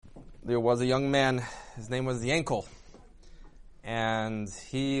there was a young man, his name was Yankel, and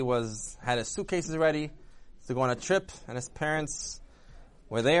he had his suitcases ready to go on a trip, and his parents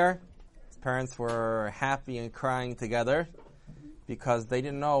were there. His parents were happy and crying together because they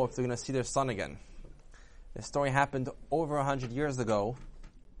didn't know if they're going to see their son again. This story happened over 100 years ago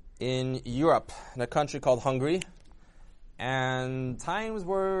in Europe, in a country called Hungary, and times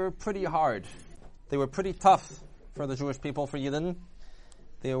were pretty hard. They were pretty tough for the Jewish people, for Yidden.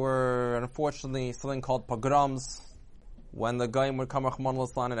 There were, unfortunately, something called pogroms, when the Goyim would come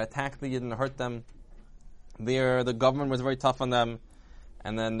and attack the Yidden and hurt them. The government was very tough on them,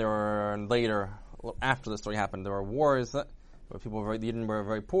 and then there were later, after the story happened, there were wars where the Yidden were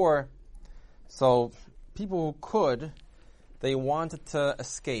very poor. So people who could, they wanted to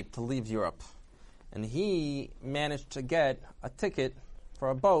escape, to leave Europe. And he managed to get a ticket for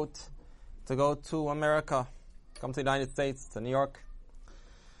a boat to go to America, come to the United States, to New York.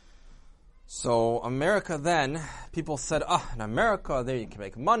 So America then, people said, in America, there you can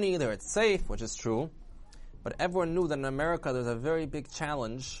make money, there it's safe, which is true. But everyone knew that in America there's a very big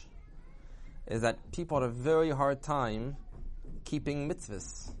challenge, is that people had a very hard time keeping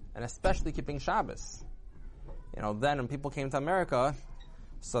mitzvahs, and especially keeping Shabbos. Then when people came to America,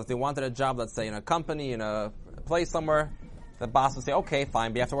 so if they wanted a job, let's say in a company, in a place somewhere, the boss would say, okay,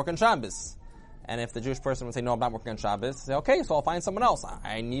 fine, but you have to work on Shabbos. And if the Jewish person would say, no, I'm not working on Shabbos, say, okay, so I'll find someone else.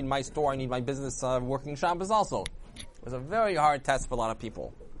 I need my store, I need my business working Shabbos also. It was a very hard test for a lot of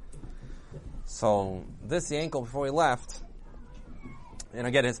people. So this Yankel, before he left, and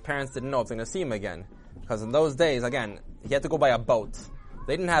again, his parents didn't know if they're going to see him again. Because in those days, again, he had to go by a boat.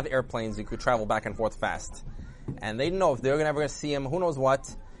 They didn't have airplanes, you could travel back and forth fast. And they didn't know if they were ever going to see him, who knows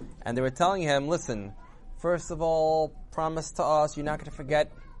what. And they were telling him, listen, first of all, promise to us, you're not going to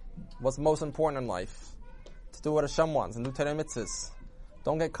forget what's most important in life. To do what Hashem wants and do Torah mitzvahs.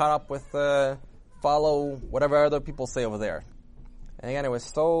 Don't get caught up with follow whatever other people say over there. And again, it was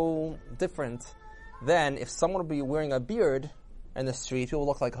so different. Then, if someone would be wearing a beard in the street, people would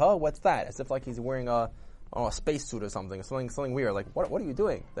look like, what's that? As if like he's wearing a spacesuit or something weird. Like, what are you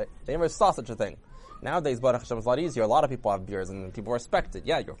doing? They never saw such a thing. Nowadays, Baruch Hashem, is a lot easier. A lot of people have beards and people respect it.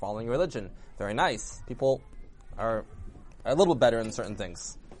 Yeah, you're following your religion. Very nice. People are a little better in certain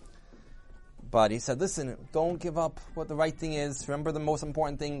things. But he said, listen, don't give up what the right thing is. Remember the most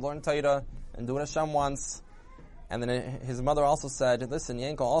important thing, learn Torah and do what Hashem wants. And then his mother also said, listen,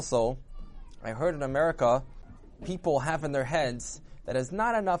 Yankel, also, I heard in America, people have in their heads that it's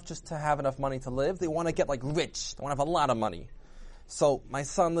not enough just to have enough money to live. They want to get rich. They want to have a lot of money. So, my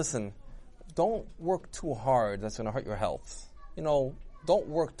son, listen, don't work too hard. That's going to hurt your health. Don't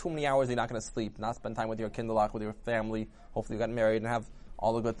work too many hours you're not going to sleep, not spend time with your kinderlach, with your family. Hopefully you got married and have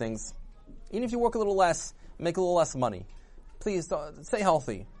all the good things. Even if you work a little less, make a little less money. Please, stay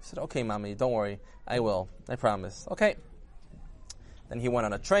healthy. He said, okay, mommy, don't worry. I will. I promise. Okay. Then he went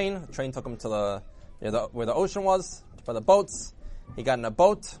on a train. The train took him to where the ocean was, for the boats. He got in a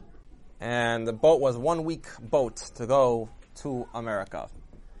boat, and the boat was 1 week boat to go to America.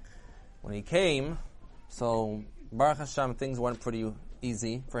 When he came, so Baruch Hashem, things went pretty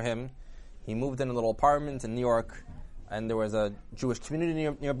easy for him. He moved in a little apartment in New York, and there was a Jewish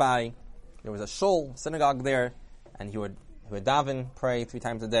community nearby. There was a shul, synagogue there, and he would daven, pray 3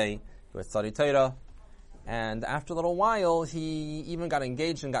 times a day. He would study Torah. And after a little while, he even got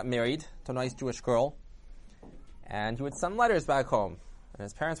engaged and got married to a nice Jewish girl. And he would send letters back home. And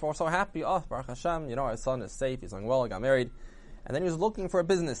his parents were so happy. Oh, Baruch Hashem, our son is safe, he's doing well, he got married. And then he was looking for a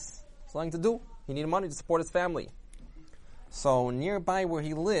business, something to do. He needed money to support his family. So nearby where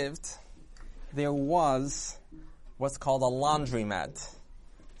he lived, there was what's called a laundromat.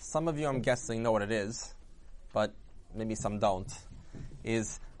 Some of you, I'm guessing, know what it is, but maybe some don't.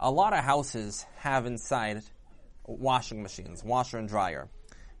 Is a lot of houses have inside washing machines, washer and dryer.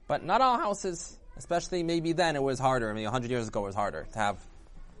 But not all houses, especially maybe then it was harder. 100 years ago it was harder to have.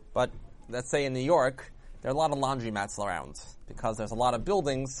 But let's say in New York, there are a lot of laundromats around because there's a lot of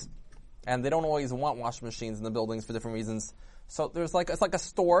buildings and they don't always want washing machines in the buildings for different reasons. So it's like a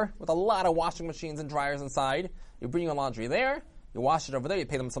store with a lot of washing machines and dryers inside. You bring your laundry there, you wash it over there, you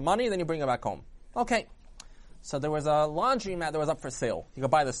pay them some money, then you bring it back home. Okay. So there was a laundromat that was up for sale. You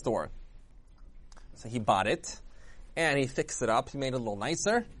could buy the store. So he bought it, and he fixed it up. He made it a little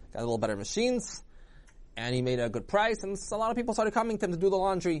nicer, got a little better machines, and he made a good price, and so a lot of people started coming to him to do the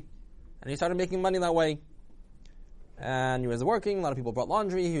laundry, and he started making money that way. And he was working, a lot of people brought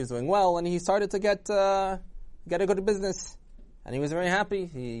laundry, he was doing well, and he started to get a good business. And he was very happy.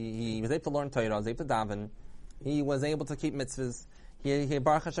 He was able to learn Torah, he was able to daven, he was able to keep mitzvahs.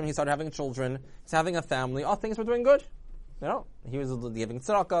 Baruch Hashem, he started having children, he's having a family, all things were doing good. He was giving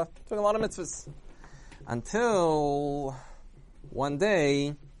tzedakah, doing a lot of mitzvahs. Until one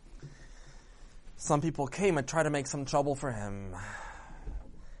day, some people came and tried to make some trouble for him.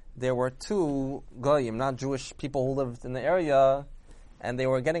 There were two goyim, not Jewish people who lived in the area, and they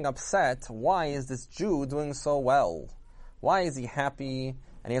were getting upset. Why is this Jew doing so well? Why is he happy,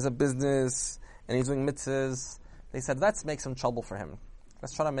 and he has a business, and he's doing mitzvahs? They said, let's make some trouble for him.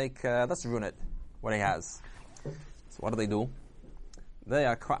 Let's ruin it, what he has. So what do? They,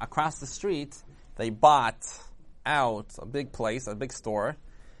 across the street, they bought out a big place, a big store,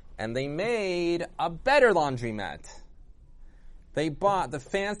 and they made a better laundromat. They bought the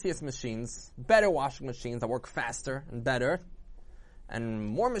fanciest machines, better washing machines that work faster and better, and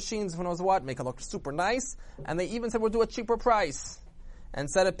more machines, who knows what, make it look super nice, and they even said we'll do a cheaper price.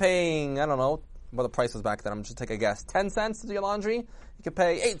 Instead of paying, I don't know what the price was back then, I'm just take a guess, 10 cents to do your laundry, you could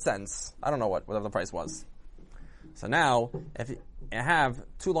pay 8 cents. I don't know whatever the price was. So now, if you have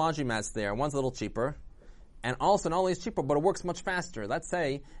two laundromats there, one's a little cheaper, and also not only is cheaper, but it works much faster. Let's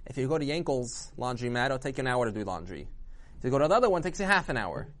say, if you go to Yankel's laundromat, it'll take you an hour to do laundry. If you go to the other one, it takes you half an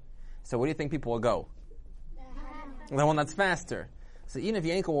hour. So where do you think people will go? The one that's faster. So even if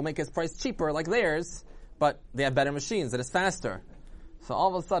Yankel will make his price cheaper like theirs, but they have better machines that is faster. So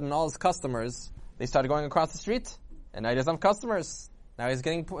all of a sudden, all his customers, they started going across the street, and now he doesn't have customers. Now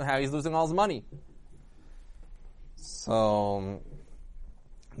he's losing all his money. So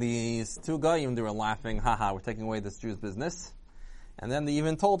these two goyim, they were laughing, haha, we're taking away this Jew's business. And then they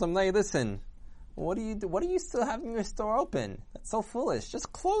even told him, hey, listen, what do you still having your store open? That's so foolish.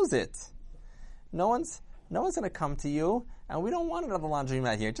 Just close it. No one's going to come to you, and we don't want another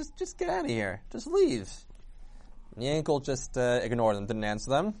laundromat here. Just get out of here. Just leave. Yankel just ignored them, didn't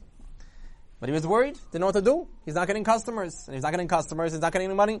answer them. But he was worried, didn't know what to do. He's not getting customers. And he's not getting customers, he's not getting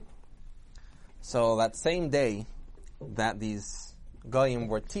any money. So that same day that these goyim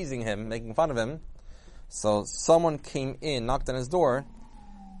were teasing him, making fun of him, so someone came in, knocked on his door.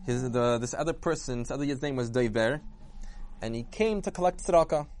 This other yid's name was Dave Ber, and he came to collect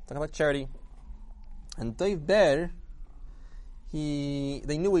tzedakah, to collect charity. And Dave Ber,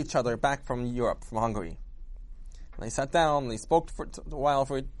 they knew each other back from Europe, from Hungary. And they sat down, they spoke for a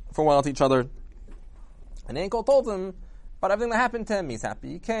while to each other. And Yankel told him about everything that happened to him. He's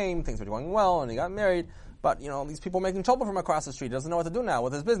happy he came, things were going well, and he got married. But, these people making trouble from across the street. He doesn't know what to do now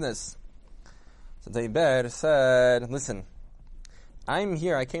with his business. So Dave Ber said, listen, I'm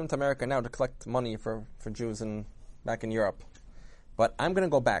here, I came to America now to collect money for Jews back in Europe. But I'm going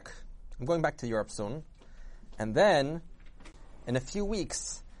to go back. I'm going back to Europe soon. And then, in a few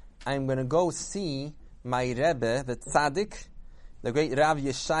weeks, I'm going to go see my Rebbe, the Tzaddik, the great Rav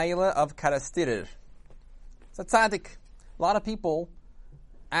Yeshayla of Karastirir. It's a Tzaddik. A lot of people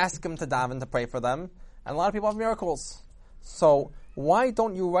ask him to daven, to pray for them, and a lot of people have miracles. So, why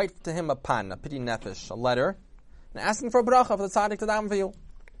don't you write to him a pity nefesh, a letter, and asking for a bracha for the tzaddik to daven for you?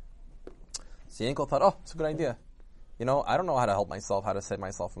 So Yankel thought, it's a good idea. I don't know how to help myself, how to save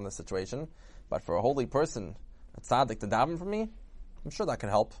myself from this situation, but for a holy person, a tzaddik to daven for me, I'm sure that could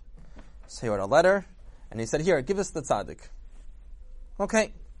help. So he wrote a letter, and he said, here, give this to the tzaddik.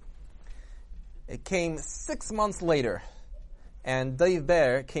 Okay. It came 6 months later, and Dave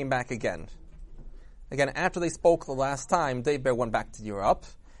Ber came back again. Again, after they spoke the last time, Dave Ber went back to Europe,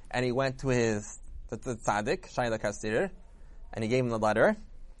 and he went to the tzaddik, Shayla Kastir, and he gave him the letter.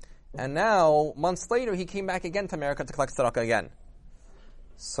 And now, months later, he came back again to America to collect tzedakah again.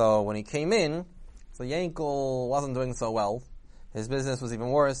 So when he came in, Yankel wasn't doing so well. His business was even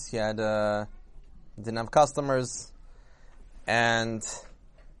worse. He didn't have customers. And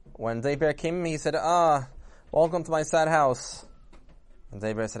when Dave Ber came in, he said, welcome to my sad house. And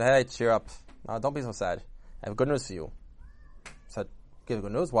Dave Ber said, hey, cheer up. No, don't be so sad. I have good news for you. He said, give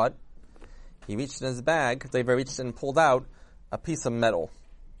good news, what? He reached in his bag, Dave Ber reached in and pulled out a piece of metal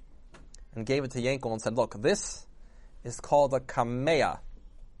and gave it to Yankel and said, look, this is called a kameya.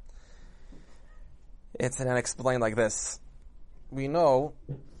 It's explained like this. We know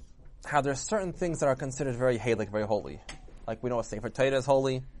how there are certain things that are considered very halik, very holy. Like we know a Sefer Torah is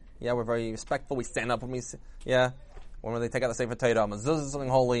holy. Yeah, we're very respectful. We stand up when we when they take out the Sefer Torah, mezuzah is something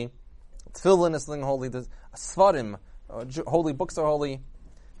holy. Tefillin is something holy. There's a Svarim, holy books are holy.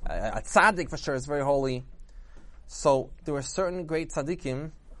 A tzaddik for sure is very holy. So there were certain great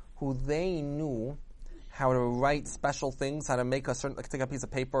tzaddikim who they knew how to write special things, how to make take a piece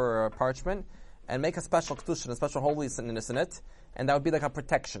of paper or a parchment and make a special kedusha, a special holiness in it, and that would be like a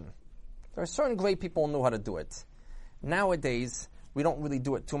protection. There are certain great people who knew how to do it. Nowadays, we don't really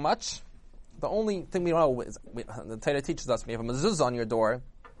do it too much. The only thing we know is the Torah teaches us when you have a mezuzah on your door,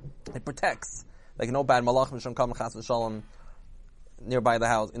 it protects like no bad malachim shouldn't come chas v'shalom nearby the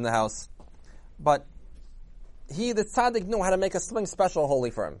house, in the house. But the tzaddik knew how to make something special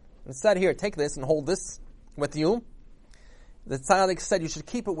holy for him. Instead, here, take this and hold this with you. The tzaddik said you should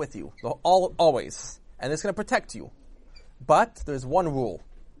keep it with you, always. And it's going to protect you. But there's one rule.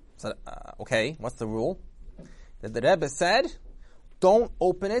 So, okay, what's the rule? The Rebbe said, don't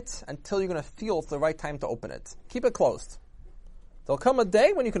open it until you're going to feel it's the right time to open it. Keep it closed. There'll come a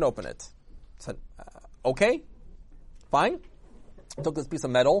day when you can open it. I said, okay, fine. Took this piece of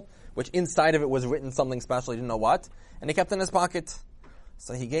metal, which inside of it was written something special, he didn't know what, and he kept it in his pocket.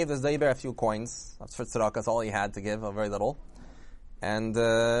 So he gave the Zeiber a few coins. That's for tzedakah, that's all he had to give, very little. And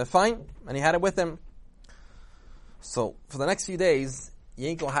fine, and he had it with him. So for the next few days,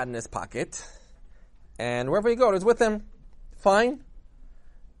 Yankel had it in his pocket, and wherever he goes, it's with him. Fine.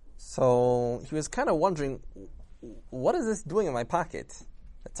 So he was kind of wondering, what is this doing in my pocket?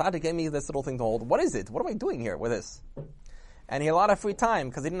 The tzaddik gave me this little thing to hold. What is it? What am I doing here with this? And he had a lot of free time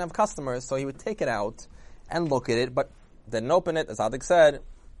because he didn't have customers, so he would take it out and look at it, but didn't open it. As tzaddik said,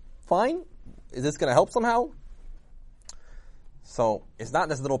 fine. Is this going to help somehow? So it's not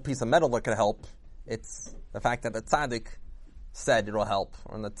this little piece of metal that could help. It's the fact that the tzaddik said it will help.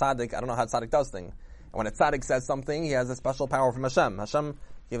 Or the tzaddik, I don't know how tzaddik does things. And when a tzaddik says something, he has a special power from Hashem. Hashem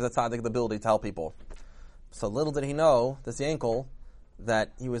gives the tzaddik the ability to help people. So little did he know, this Yankel,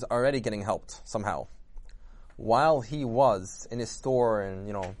 that he was already getting helped somehow. While he was in his store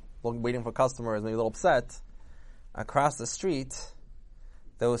and, waiting for customers, maybe a little upset, across the street,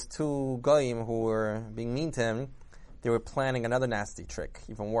 those two goyim who were being mean to him, they were planning another nasty trick,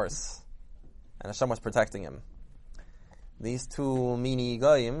 even worse. And Hashem was protecting him. These two meanie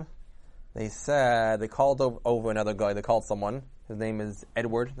goyim, they called over another guy, they called someone, his name is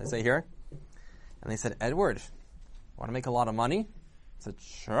Edward, they say here. And they said, Edward, want to make a lot of money? He said,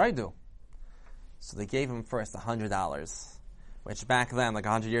 sure I do. So they gave him first $100, which back then, like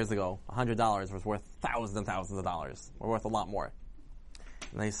 100 years ago, $100 was worth thousands and thousands of dollars. Were worth a lot more.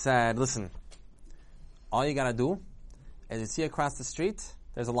 And they said, listen, all you gotta do is you see across the street,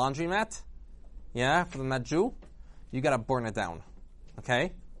 there's a laundromat, for that Jew, you gotta burn it down.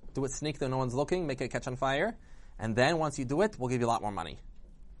 Okay? Do it sneak, though no one's looking, make it catch on fire, and then once you do it, we'll give you a lot more money.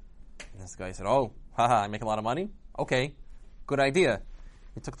 And this guy said, I make a lot of money? Okay, good idea.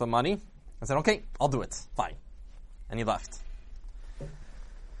 He took the money, I said, okay, I'll do it. Fine. And he left.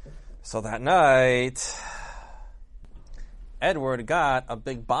 So that night, Edward got a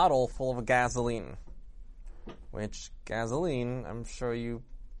big bottle full of gasoline. Which gasoline, I'm sure you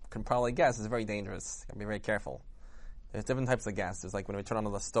can probably guess, is very dangerous. You gotta be very careful. There's different types of gas. There's like when we turn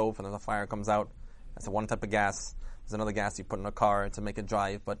on the stove and then the fire comes out. That's one type of gas. There's another gas you put in a car to make it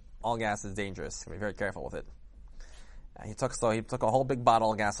drive, but all gas is dangerous. You gotta be very careful with it. And he took a whole big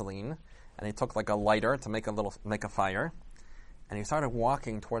bottle of gasoline, and he took like a lighter to make a fire, and he started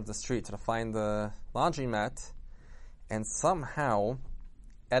walking towards the street to find the laundromat, and somehow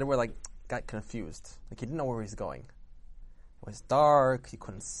Edward got confused. He didn't know where he's going. It was dark, he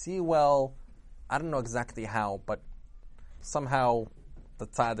couldn't see well. I don't know exactly how, but somehow the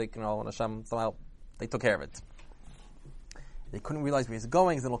tzaddik, and Hashem, somehow they took care of it. They couldn't realize where he's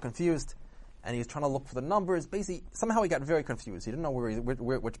going, he's a little confused, and he was trying to look for the numbers. Basically, somehow he got very confused. He didn't know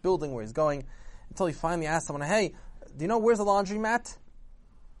which building, where he's going, until he finally asked someone, hey, do you know where's the laundromat?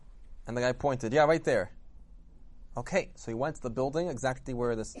 And the guy pointed, yeah, right there. Okay, so he went to the building exactly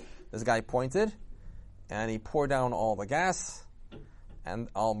where this guy pointed, and he poured down all the gas, and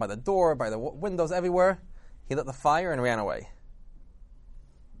all by the door, by the windows, everywhere. He lit the fire and ran away.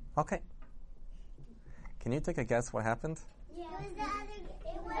 Okay. Can you take a guess what happened?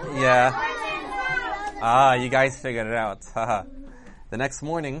 Yeah. You guys figured it out. The next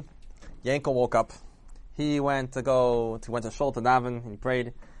morning, Yankel woke up. He went to shul to daven, and he prayed,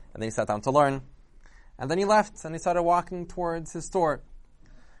 and then he sat down to learn. And then he left, and he started walking towards his store.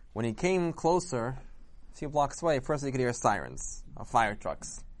 When he came closer, a few blocks away, first he could hear sirens of fire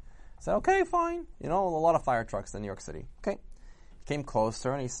trucks. He said, okay, fine. A lot of fire trucks in New York City. Okay. He came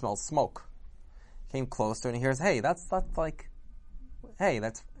closer, and he smelled smoke. Came closer, and he hears, hey, is that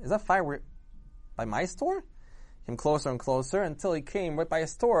fire by my store? Came closer and closer until he came right by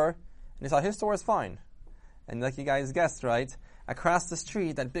his store, and he saw his store is fine. And like you guys guessed, right? Across the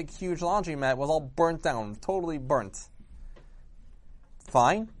street, that big, huge laundromat was all burnt down, totally burnt.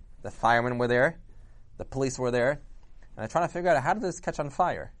 Fine. The firemen were there. The police were there. And they're trying to figure out, how did this catch on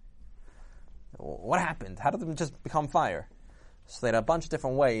fire? What happened? How did it just become fire? So they had a bunch of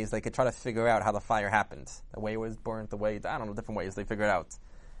different ways they could try to figure out how the fire happened. The way it was burnt, different ways they figured out.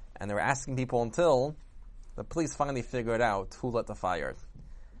 And they were asking people until the police finally figured out who lit the fire.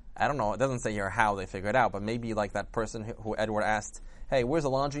 I don't know, it doesn't say here how they figured it out, but maybe like that person who Edward asked, hey, where's the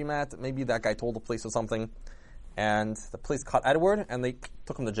laundromat? Maybe that guy told the police or something, and the police caught Edward, and they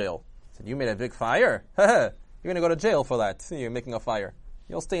took him to jail. Said, you made a big fire? You're going to go to jail for that. You're making a fire.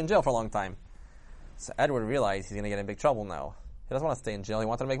 You'll stay in jail for a long time. So Edward realized he's going to get in big trouble now. He doesn't want to stay in jail. He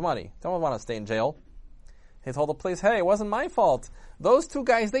wanted to make money. Don't want to stay in jail. He told the police, hey, it wasn't my fault. Those two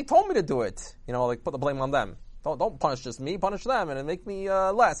guys, they told me to do it. Like put the blame on them. Don't punish just me, punish them, and make me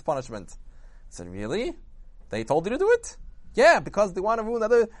less punishment. I said, really? They told you to do it? Yeah, because they want to ruin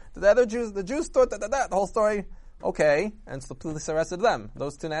the other Jews. The Jews thought that, the whole story. Okay, and so the police arrested them.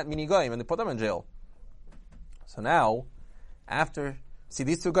 Those two mini goyim, and they put them in jail. So now,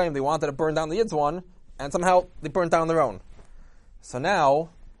 these two goyim, they wanted to burn down the Yid's one, and somehow they burned down their own. So now,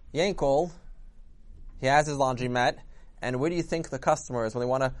 Yankel, he has his laundromat, and where do you think the customers, when they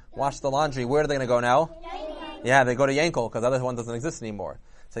want to wash the laundry, where are they going to go now? Yeah, they go to Yankel, because the other one doesn't exist anymore.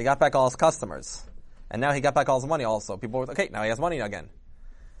 So he got back all his customers. And now he got back all his money also. People were, okay, now he has money again.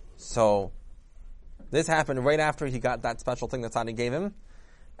 So, this happened right after he got that special thing that Tzaddik gave him.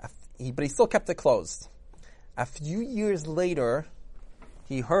 But he still kept it closed. A few years later,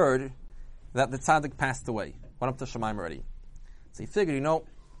 he heard that the Tzaddik passed away. Went up to Shemaim already. So he figured,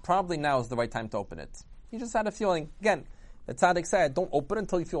 probably now is the right time to open it. He just had a feeling. Again, the Tzaddik said, don't open it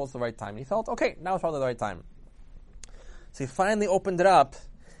until you feel it's the right time. And he felt, okay, now is probably the right time. So he finally opened it up,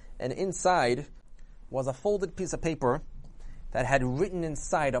 and inside was a folded piece of paper that had written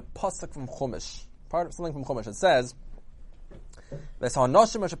inside a pasuk from Chumash. Part of something from Chumash. It says, that a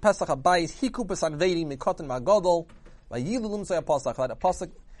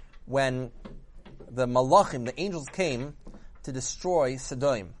pasuk when the malachim, the angels came to destroy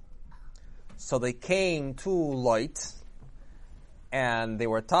Sodom. So they came to Lot, and they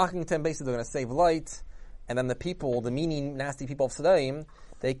were talking to him, basically they're going to save Lot, and then the people, the meaning, nasty people of Sodom,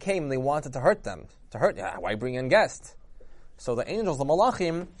 they came, they wanted to hurt them. Why bring in guests? So the angels, the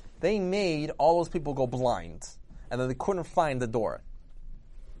malachim, they made all those people go blind, and then they couldn't find the door.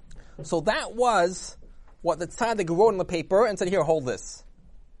 So that was what the tzaddik wrote on the paper and said, here, hold this.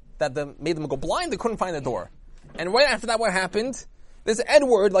 That made them go blind, they couldn't find the door. And right after that, what happened? This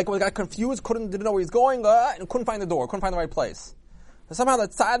Edward, got confused, didn't know where he's going, and couldn't find the door, couldn't find the right place. So somehow the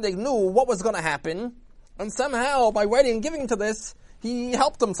tzaddik knew what was going to happen, and somehow, by writing and giving to this, he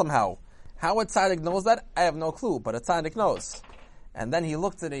helped them somehow. How a tzaddik knows that? I have no clue, but a tzaddik knows. And then he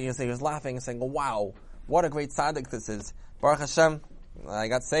looked at it, he was laughing and saying, wow, what a great tzaddik this is. Baruch Hashem, I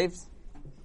got saved.